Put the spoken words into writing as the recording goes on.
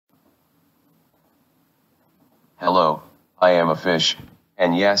Hello, I am a fish,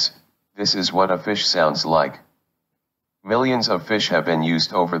 and yes, this is what a fish sounds like. Millions of fish have been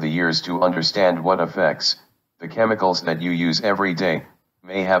used over the years to understand what effects the chemicals that you use every day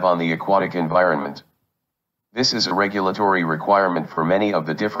may have on the aquatic environment. This is a regulatory requirement for many of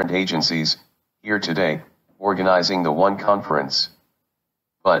the different agencies here today, organizing the one conference.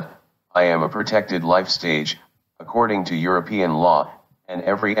 But I am a protected life stage, according to European law, and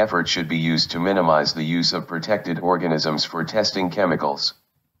every effort should be used to minimize the use of protected organisms for testing chemicals.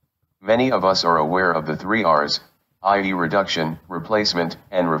 Many of us are aware of the 3 Rs, i.e. reduction, replacement,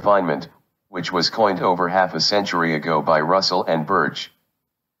 and refinement, which was coined over half a century ago by Russell and Birch.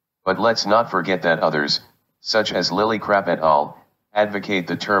 But let's not forget that others, such as Lillicrap et al., advocate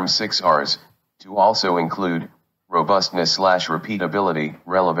the term 6 Rs, to also include robustness/repeatability,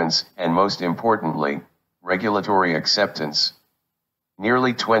 relevance, and most importantly, regulatory acceptance.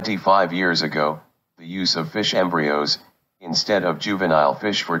 Nearly 25 years ago, the use of fish embryos, instead of juvenile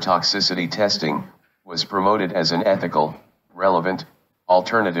fish for toxicity testing, was promoted as an ethical, relevant,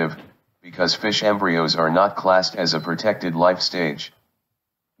 alternative, because fish embryos are not classed as a protected life stage.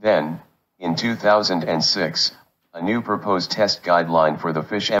 Then, in 2006, a new proposed test guideline for the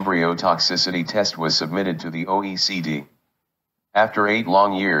fish embryo toxicity test was submitted to the OECD. After 8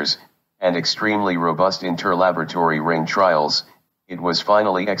 long years, and extremely robust interlaboratory ring trials, it was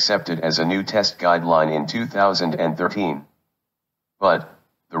finally accepted as a new test guideline in 2013. But,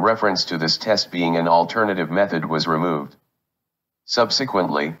 the reference to this test being an alternative method was removed.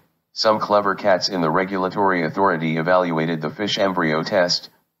 Subsequently, some clever cats in the regulatory authority evaluated the fish embryo test,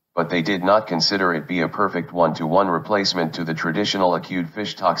 but they did not consider it be a perfect one-to-one replacement to the traditional acute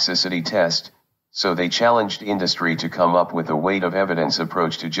fish toxicity test, so they challenged industry to come up with a weight of evidence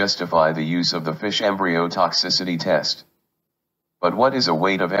approach to justify the use of the fish embryo toxicity test. But what is a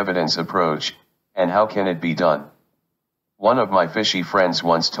weight of evidence approach, and how can it be done? One of my fishy friends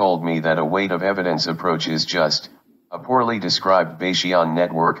once told me that a weight of evidence approach is just a poorly described Bayesian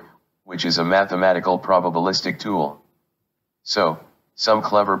network, which is a mathematical probabilistic tool. So, some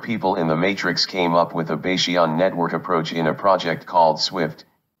clever people in the Matrix came up with a Bayesian network approach in a project called SWIFT,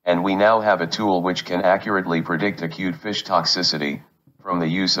 and we now have a tool which can accurately predict acute fish toxicity, from the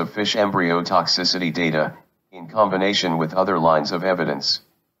use of fish embryo toxicity data, in combination with other lines of evidence.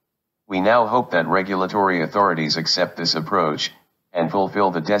 We now hope that regulatory authorities accept this approach, and fulfill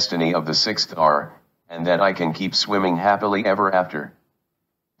the destiny of the 6th R, and that I can keep swimming happily ever after.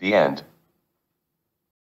 The end.